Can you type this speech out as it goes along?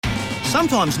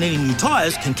Sometimes needing new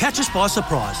tyres can catch us by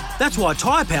surprise. That's why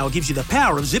Tyre Power gives you the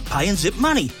power of zip pay and zip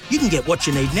money. You can get what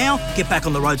you need now, get back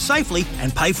on the road safely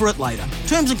and pay for it later.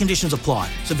 Terms and conditions apply.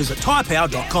 So visit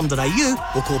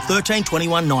tyrepower.com.au or call 13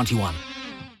 21 91.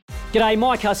 G'day,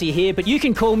 Mike Hussey here, but you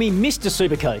can call me Mr.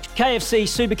 Supercoach. KFC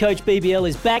Supercoach BBL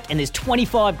is back and there's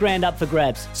 25 grand up for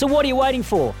grabs. So what are you waiting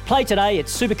for? Play today at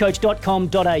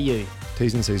supercoach.com.au.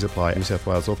 T's and C's apply. New South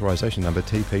Wales authorisation number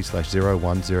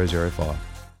TP/01005.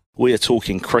 We are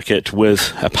talking cricket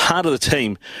with a part of the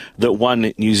team that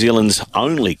won New Zealand's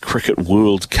only Cricket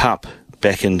World Cup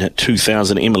back in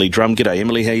 2000, Emily Drum. G'day,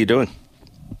 Emily. How are you doing?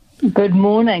 Good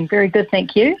morning. Very good,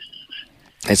 thank you.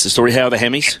 That's the story. How are the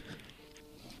hammies?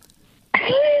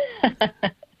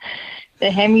 The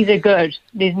hammies are good.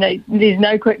 There's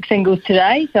no quick singles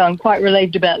today, so I'm quite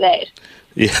relieved about that.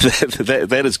 Yeah,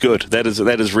 that is good. That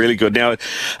is really good. Now,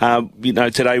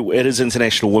 today it is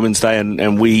International Women's Day,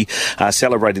 and we are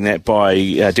celebrating that by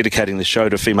dedicating the show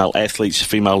to female athletes,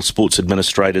 female sports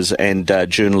administrators, and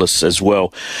journalists as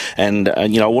well. And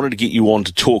I wanted to get you on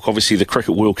to talk. Obviously, the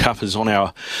Cricket World Cup is on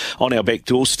our back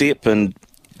doorstep, and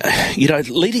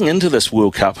leading into this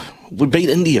World Cup, we beat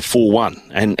India 4-1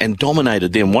 and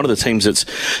dominated them, one of the teams that's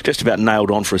just about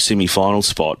nailed on for a semi-final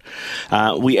spot.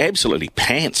 We absolutely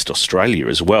pantsed Australia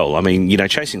as well. I mean,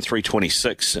 chasing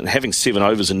 326 and having 7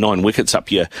 overs and 9 wickets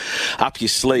up your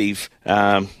sleeve.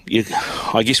 I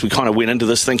guess we kind of went into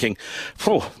this thinking,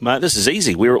 oh, mate, this is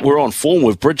easy. We're on form.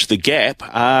 We've bridged the gap.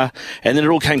 And then it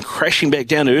all came crashing back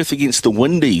down to earth against the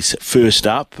Windies first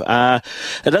up.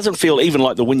 It doesn't feel, even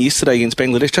like the win yesterday against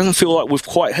Bangladesh, doesn't feel like we've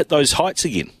quite hit those heights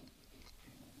again.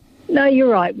 No, you're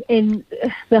right. And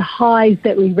the highs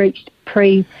that we reached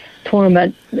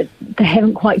pre-tournament, they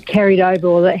haven't quite carried over,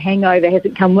 or that hangover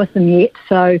hasn't come with them yet.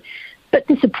 So, a bit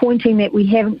disappointing that we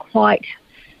haven't quite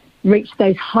reached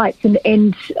those heights.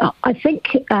 And I think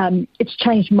it's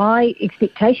changed my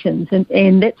expectations.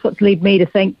 And that's what's led me to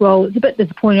think, well, it's a bit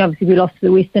disappointing. Obviously, we lost to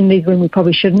the West Indies when we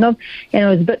probably shouldn't have. And it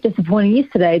was a bit disappointing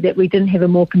yesterday that we didn't have a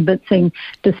more convincing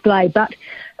display. But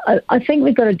I think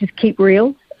we've got to just keep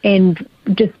real and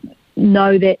just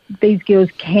know that these girls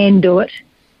can do it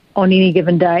on any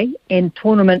given day, and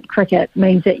tournament cricket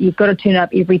means that you've got to turn up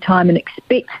every time and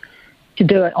expect to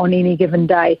do it on any given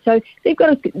day. So they've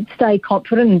got to stay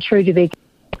confident and true to their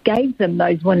gave them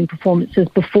those winning performances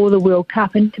before the World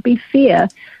Cup. And to be fair,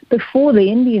 before the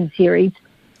Indian series,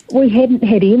 we hadn't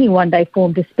had any one-day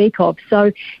form to speak of.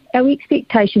 So our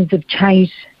expectations have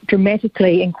changed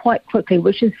dramatically and quite quickly,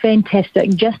 which is fantastic,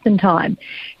 just in time.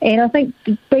 And I think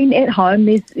being at home,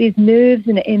 there's nerves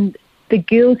and the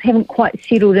girls haven't quite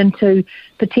settled into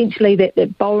potentially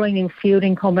that bowling and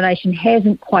fielding combination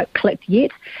hasn't quite clicked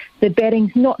yet. The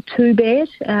batting's not too bad.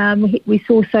 We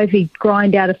saw Sophie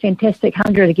grind out a fantastic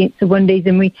 100 against the Windies,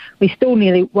 and we still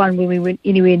nearly won when we went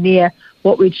anywhere near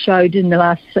what we'd showed in the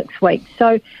last 6 weeks.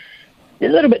 So a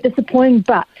little bit disappointing,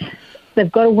 but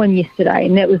they've got a win yesterday,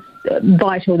 and that was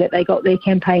vital that they got their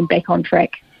campaign back on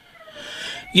track.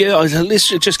 Yeah, let's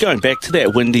just going back to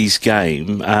that Windies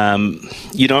game.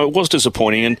 It was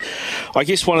disappointing, and I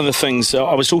guess one of the things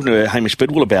I was talking to Hamish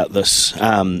Bidwell about this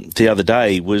the other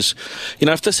day was,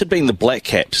 if this had been the Black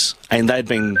Caps and they'd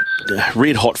been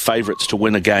red hot favourites to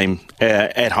win a game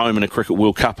at home in a Cricket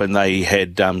World Cup, and they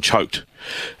had choked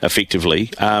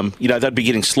effectively, they'd be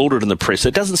getting slaughtered in the press.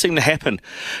 It doesn't seem to happen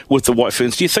with the White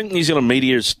Ferns. Do you think New Zealand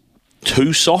media is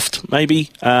too soft, maybe,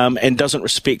 and doesn't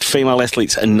respect female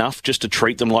athletes enough just to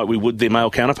treat them like we would their male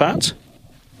counterparts?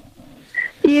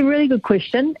 Yeah, really good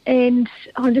question. And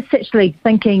I'm just actually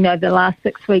thinking over the last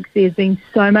 6 weeks, there's been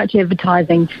so much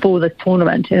advertising for the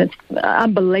tournament, and it's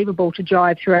unbelievable to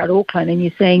drive throughout Auckland, and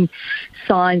you're seeing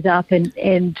signs up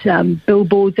and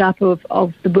billboards up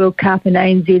of the World Cup, and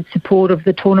ANZ's support of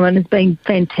the tournament has been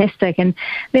fantastic. And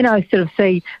then I sort of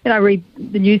see, then I read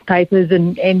the newspapers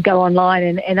and go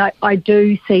online, and I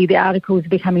do see the articles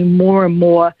becoming more and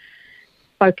more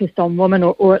focused on women,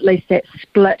 or at least that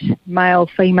split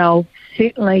male-female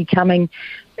certainly coming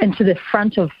into the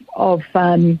front of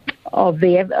the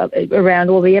around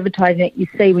all the advertising that you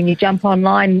see when you jump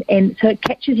online, and so it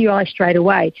catches your eye straight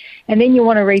away. And then you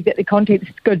want to read that the content's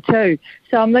good too.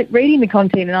 So I'm like reading the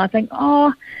content, and I think,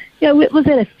 was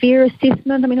that a fair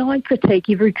assessment? I mean, I critique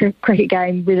every cricket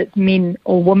game, whether it's men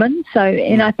or women. So,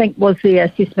 and I think, was the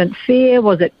assessment fair?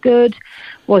 Was it good?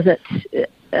 Was it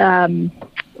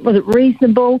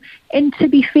reasonable? And to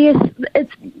be fair,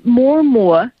 it's more and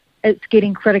more, it's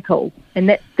getting critical,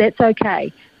 and that's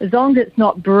okay, as long as it's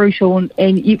not brutal,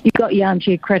 and you've got your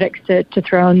armchair critics to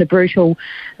throw in the brutal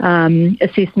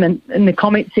assessment in the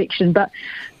comment section. But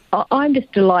I'm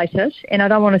just delighted, and I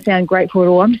don't want to sound grateful at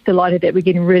all. I'm just delighted that we're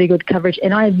getting really good coverage,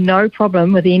 and I have no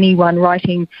problem with anyone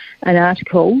writing an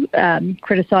article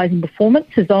criticising performance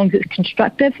as long as it's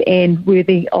constructive and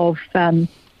worthy of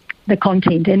the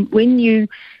content. And when you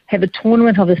have a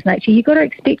tournament of this nature, you've got to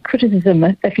expect criticism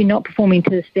if you're not performing to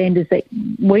the standards that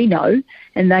we know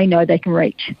and they know they can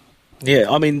reach.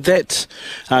 Yeah, I mean, that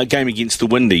game against the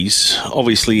Windies,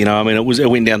 obviously, you know, I mean, it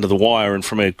went down to the wire, and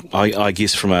from I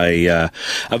guess from a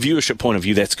viewership point of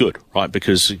view, that's good, right?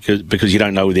 Because you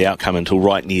don't know the outcome until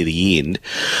right near the end.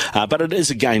 But it is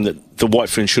a game that the White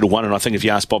Ferns should have won, and I think if you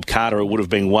asked Bob Carter, it would have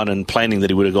been one in planning that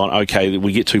he would have gone, okay,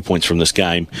 we get 2 points from this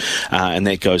game, and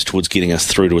that goes towards getting us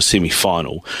through to a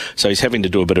semi-final. So he's having to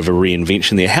do a bit of a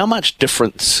reinvention there. How much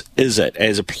difference is it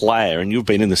as a player, and you've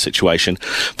been in this situation,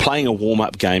 playing a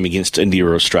warm-up game against India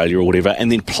or Australia or whatever,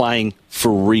 and then playing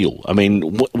for real? I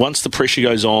mean, once the pressure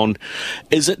goes on,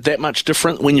 is it that much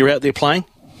different when you're out there playing?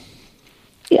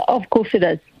 Yeah, of course it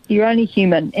is. You're only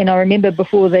human. And I remember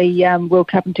before the World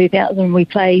Cup in 2000, we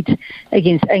played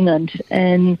against England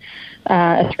in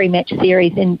a 3-match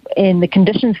series, and the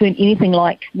conditions weren't anything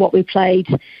like what we played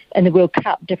in the World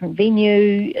Cup. Different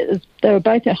venue. They were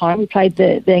both at home. We played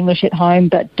the English at home,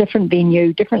 but different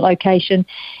venue, different location.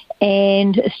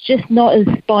 And it's just not as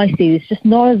spicy. There's just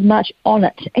not as much on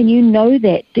it. And you know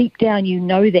that. Deep down, you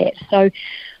know that. So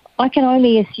I can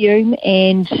only assume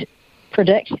and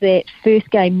predict that first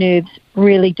game nerves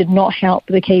really did not help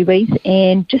the Kiwis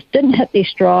and just didn't hit their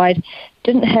stride,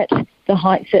 didn't hit the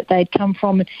heights that they'd come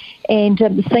from. And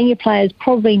the senior players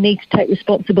probably need to take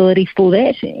responsibility for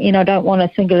that. And I don't want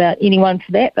to single out anyone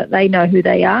for that, but they know who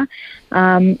they are.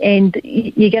 And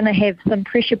you're going to have some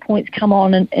pressure points come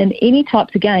on in any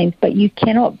types of games, but you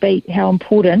cannot beat how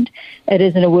important it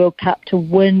is in a World Cup to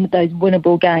win those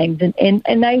winnable games.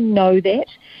 And they know that.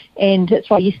 And that's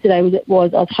why yesterday I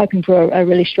was hoping for a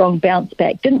really strong bounce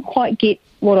back. Didn't quite get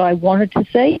what I wanted to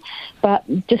see, but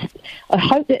just I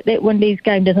hope that Windies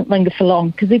game doesn't linger for long,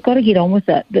 because they've got to get on with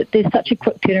it. There's such a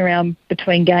quick turnaround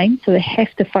between games, so they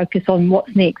have to focus on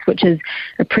what's next, which is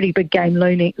a pretty big game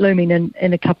looming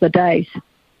in a couple of days.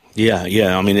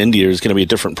 Yeah. I mean, India is going to be a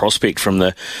different prospect from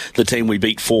the team we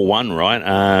beat 4-1, right?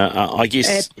 I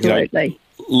guess, absolutely. You know,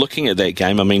 looking at that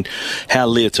game, I mean, how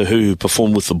Leah Tahu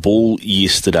performed with the ball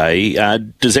yesterday,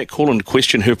 does that call into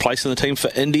question her place in the team for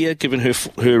India, given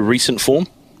her recent form?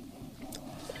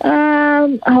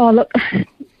 Look,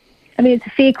 I mean, it's a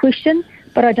fair question,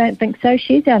 but I don't think so.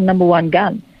 She's our number one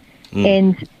gun.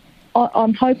 And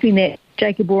I'm hoping that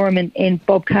Jacob Oram and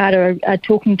Bob Carter are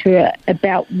talking to her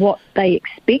about what they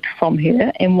expect from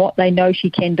her and what they know she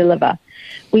can deliver.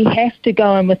 We have to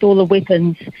go in with all the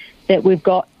weapons that we've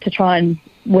got to try and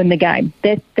win the game.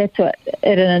 That's it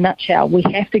in a nutshell. We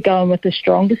have to go in with the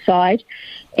stronger side,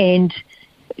 and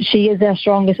she is our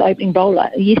strongest opening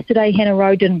bowler. Yesterday, Hannah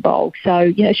Rowe didn't bowl, so,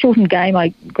 you know, shortened game. I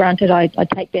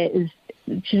take that as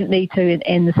she didn't need to,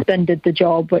 and the spin did the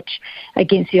job, which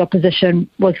against the opposition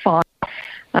was fine.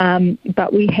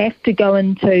 But we have to go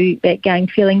into that game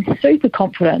feeling super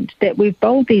confident that we've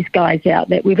bowled these guys out,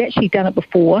 that we've actually done it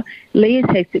before. Leah's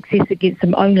had success against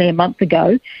them only a month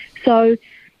ago. So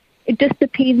it just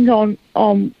depends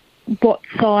on what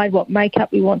side, what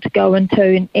makeup we want to go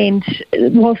into. And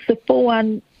whilst the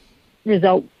 4-1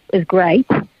 result is great,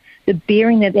 the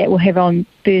bearing that will have on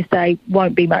Thursday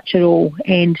won't be much at all.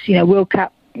 And, you know, World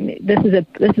Cup, this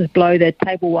is blow the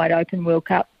table wide open World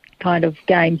Cup kind of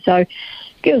game. So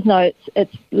girls know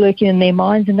it's lurking in their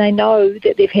minds, and they know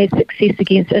that they've had success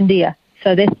against India.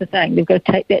 So that's the thing. They've got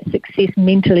to take that success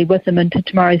mentally with them into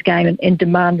tomorrow's game and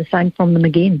demand the same from them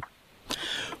again.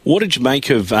 What did you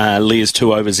make of Leah's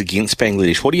 2 overs against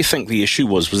Bangladesh? What do you think the issue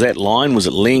was? Was that line? Was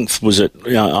it length? Was it,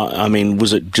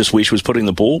 was it just where she was putting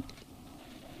the ball?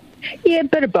 Yeah, a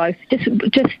bit of both. Just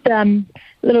a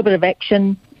little bit of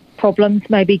action problems,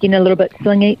 maybe getting a little bit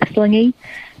slingy.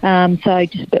 So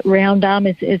just a bit round arm,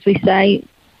 as we say.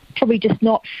 Probably just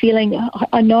not feeling.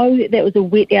 I know that was a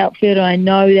wet outfield. I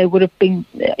know they would have been.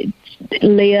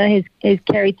 Leah has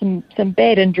carried some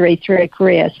bad injuries through her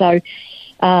career, so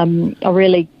I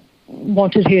really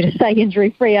wanted her to stay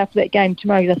injury-free after that game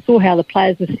tomorrow, because I saw how the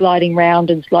players were sliding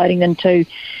round and sliding into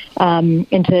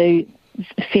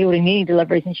fielding any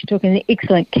deliveries, and she took an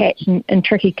excellent catch in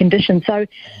tricky conditions. So it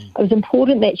was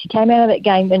important that she came out of that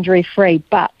game injury-free,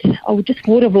 but I just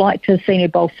would have liked to have seen her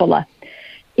bowl fuller.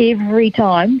 Every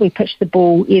time we pitched the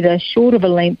ball either short of a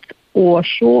length or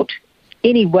short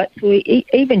any width,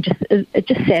 it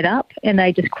just sat up and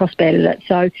they just cross-batted it.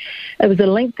 So it was a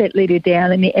length that let her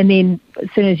down, and then as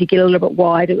soon as you get a little bit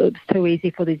wide, it was too easy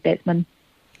for these batsmen.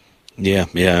 Yeah,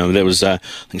 that was, I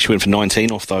think she went for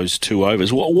 19 off those 2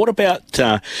 overs. What about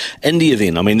India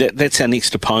then? I mean, that's our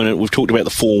next opponent. We've talked about the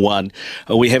 4-1.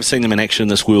 We have seen them in action in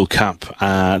this World Cup.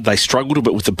 They struggled a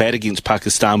bit with the bat against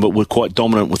Pakistan, but were quite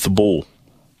dominant with the ball.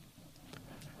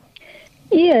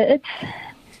 Yeah,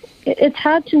 it's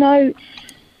hard to know.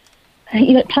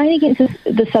 Playing against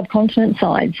the subcontinent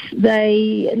sides,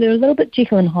 they're a little bit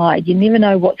Jekyll and Hyde. You never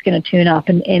know what's going to turn up.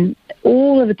 And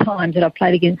all of the times that I've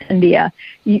played against India,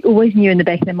 you always knew in the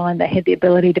back of their mind they had the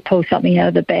ability to pull something out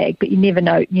of the bag, but you never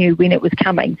knew when it was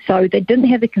coming. So they didn't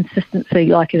have the consistency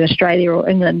like in Australia or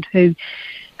England, who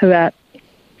are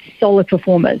solid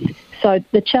performers. So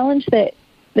the challenge that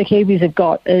the Kiwis have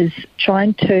got is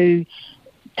trying to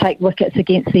take wickets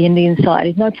against the Indian side.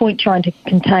 There's no point trying to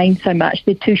contain so much.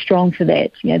 They're too strong for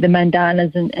that. The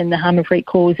Mandanas and the Harmanpreet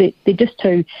Kaurs,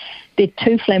 they're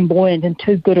too flamboyant and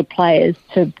too good at players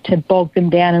to bog them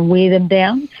down and wear them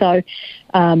down. So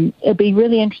it'll be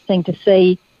really interesting to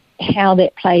see how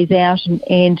that plays out.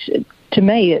 And to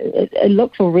me, it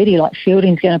looks already like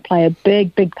fielding's going to play a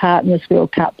big part in this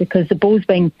World Cup, because the ball's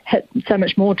being hit so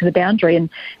much more to the boundary. And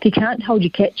if you can't hold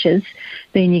your catches,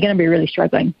 then you're going to be really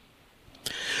struggling.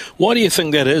 Why do you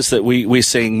think that is, that we're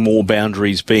seeing more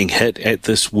boundaries being hit at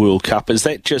this World Cup? Is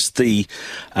that just the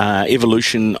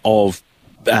evolution of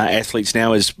athletes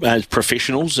now as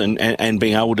professionals and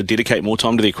being able to dedicate more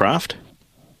time to their craft?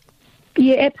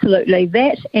 Yeah, absolutely.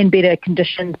 That and better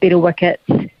conditions, better wickets,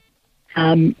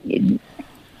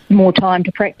 more time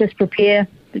to practice, prepare.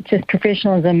 It's just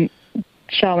professionalism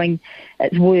showing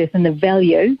its worth and the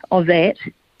value of that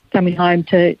coming home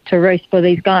to roost for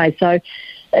these guys. So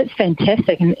it's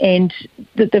fantastic. And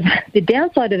the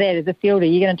downside of that as a fielder,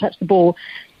 you're going to touch the ball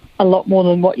a lot more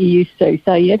than what you used to.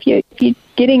 So if you're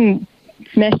getting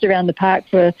smashed around the park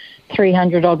for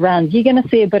 300-odd runs, you're going to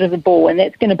see a bit of the ball, and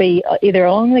that's going to be either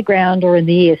along the ground or in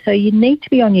the air. So you need to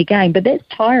be on your game, but that's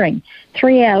tiring.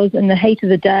 3 hours in the heat of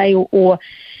the day or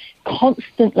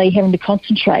constantly having to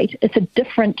concentrate. It's a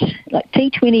different, like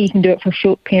T20, you can do it for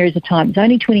short periods of time. It's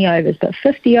only 20 overs, but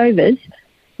 50 overs,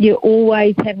 you're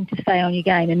always having to stay on your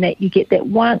game, and that you get that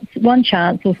one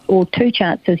chance or two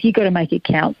chances, you've got to make it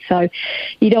count. So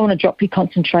you don't want to drop your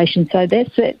concentration. So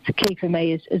that's the key for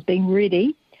me, is being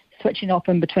ready, switching off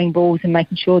in between balls and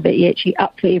making sure that you're actually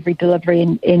up for every delivery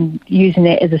and using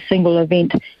that as a single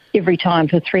event every time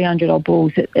for 300-odd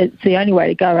balls. It's the only way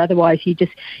to go. Otherwise, you're going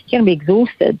to be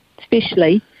exhausted,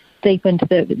 especially deep into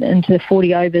the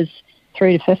 40 overs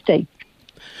through to 50.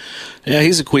 Now,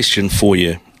 here's a question for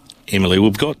you, Emily.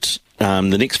 We've got the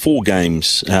next 4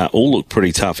 games all look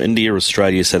pretty tough. India,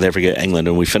 Australia, South Africa, England,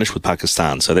 and we finish with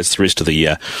Pakistan. So that's the rest of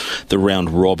the round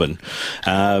robin.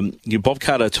 Bob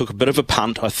Carter took a bit of a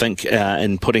punt, I think,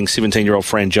 in putting 17-year-old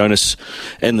Fran Jonas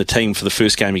in the team for the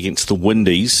first game against the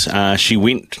Windies. She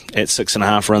went at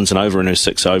 6.5 runs and over in her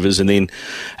 6 overs, and then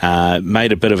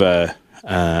made a bit of a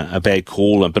bad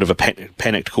call, a bit of a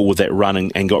panicked call with that run,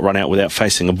 and got run out without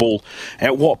facing a ball.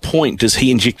 At what point does he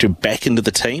inject her back into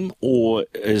the team, or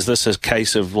is this a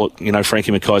case of, look,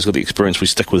 Frankie Mackay's got the experience, we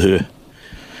stick with her?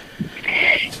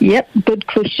 Yep, good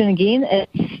question again.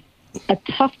 It's a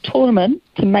tough tournament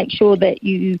to make sure that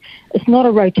it's not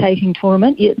a rotating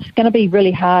tournament. It's going to be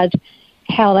really hard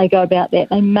how they go about that.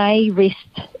 They may rest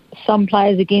some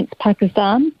players against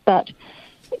Pakistan, but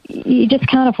you just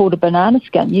can't afford a banana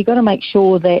skin. You've got to make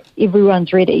sure that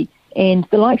everyone's ready. And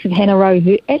the likes of Hannah Rowe,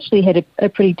 who actually had a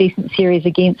pretty decent series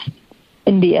against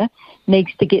India, needs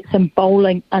to get some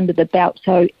bowling under the belt.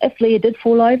 So if Leah did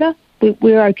fall over,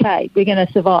 we're okay. We're going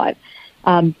to survive.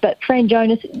 But Fran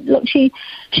Jonas, look, she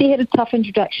had a tough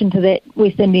introduction to that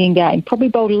West Indian game. Probably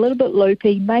bowled a little bit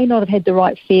loopy, may not have had the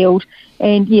right field.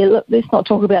 And, yeah, look, let's not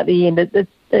talk about the end.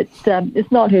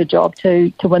 It's not her job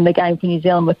to win the game for New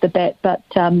Zealand with the bat, but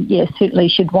certainly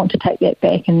she'd want to take that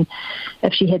back. And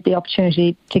if she had the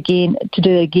opportunity to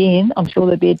do it again, I'm sure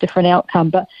there'd be a different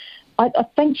outcome. But I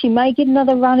think she may get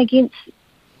another run against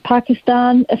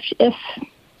Pakistan if.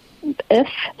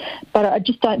 But I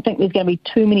just don't think there's going to be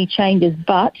too many changes.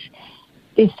 But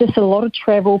there's just a lot of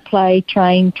travel, play,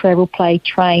 train,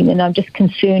 and I'm just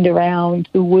concerned around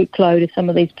the workload of some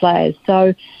of these players.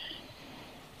 So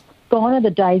gone are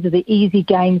the days of the easy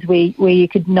games where you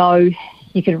could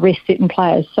rest certain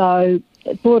players. So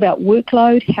it's all about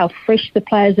workload, how fresh the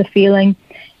players are feeling,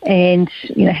 and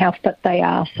how fit they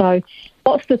are. So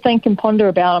lots to think and ponder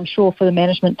about, I'm sure, for the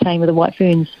management team of the White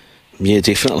Ferns. Yeah,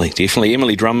 definitely.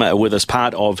 Emily Drum with us,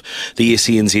 part of the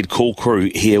SENZ call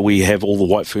crew here. We have all the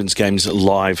White Ferns games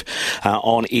live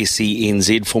on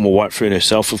SENZ, former White Fern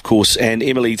herself, of course. And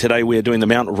Emily, today we are doing the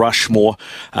Mount Rushmore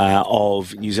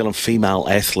of New Zealand female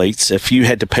athletes. If you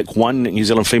had to pick one New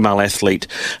Zealand female athlete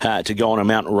to go on a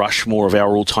Mount Rushmore of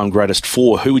our all-time greatest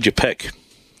four, who would you pick?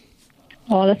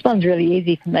 Oh, this one's really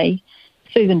easy for me.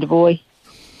 Susan Devoy.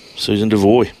 Susan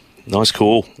Devoy. Nice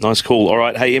call. All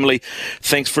right. Hey, Emily,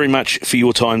 thanks very much for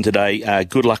your time today.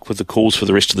 Good luck with the calls for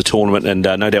the rest of the tournament, and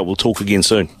no doubt we'll talk again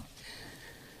soon.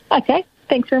 Okay.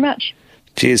 Thanks very much.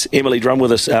 Cheers. Emily Drum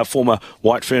with us, former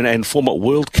White Fern and former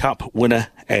World Cup winner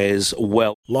as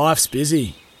well. Life's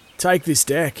busy. Take this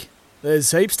deck. There's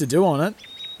heaps to do on it,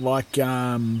 like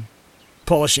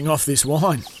polishing off this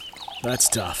wine. That's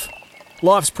tough.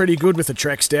 Life's pretty good with a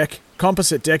Trex deck.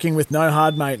 Composite decking with no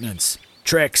hard maintenance.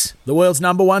 Trex, the world's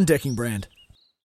 #1 decking brand.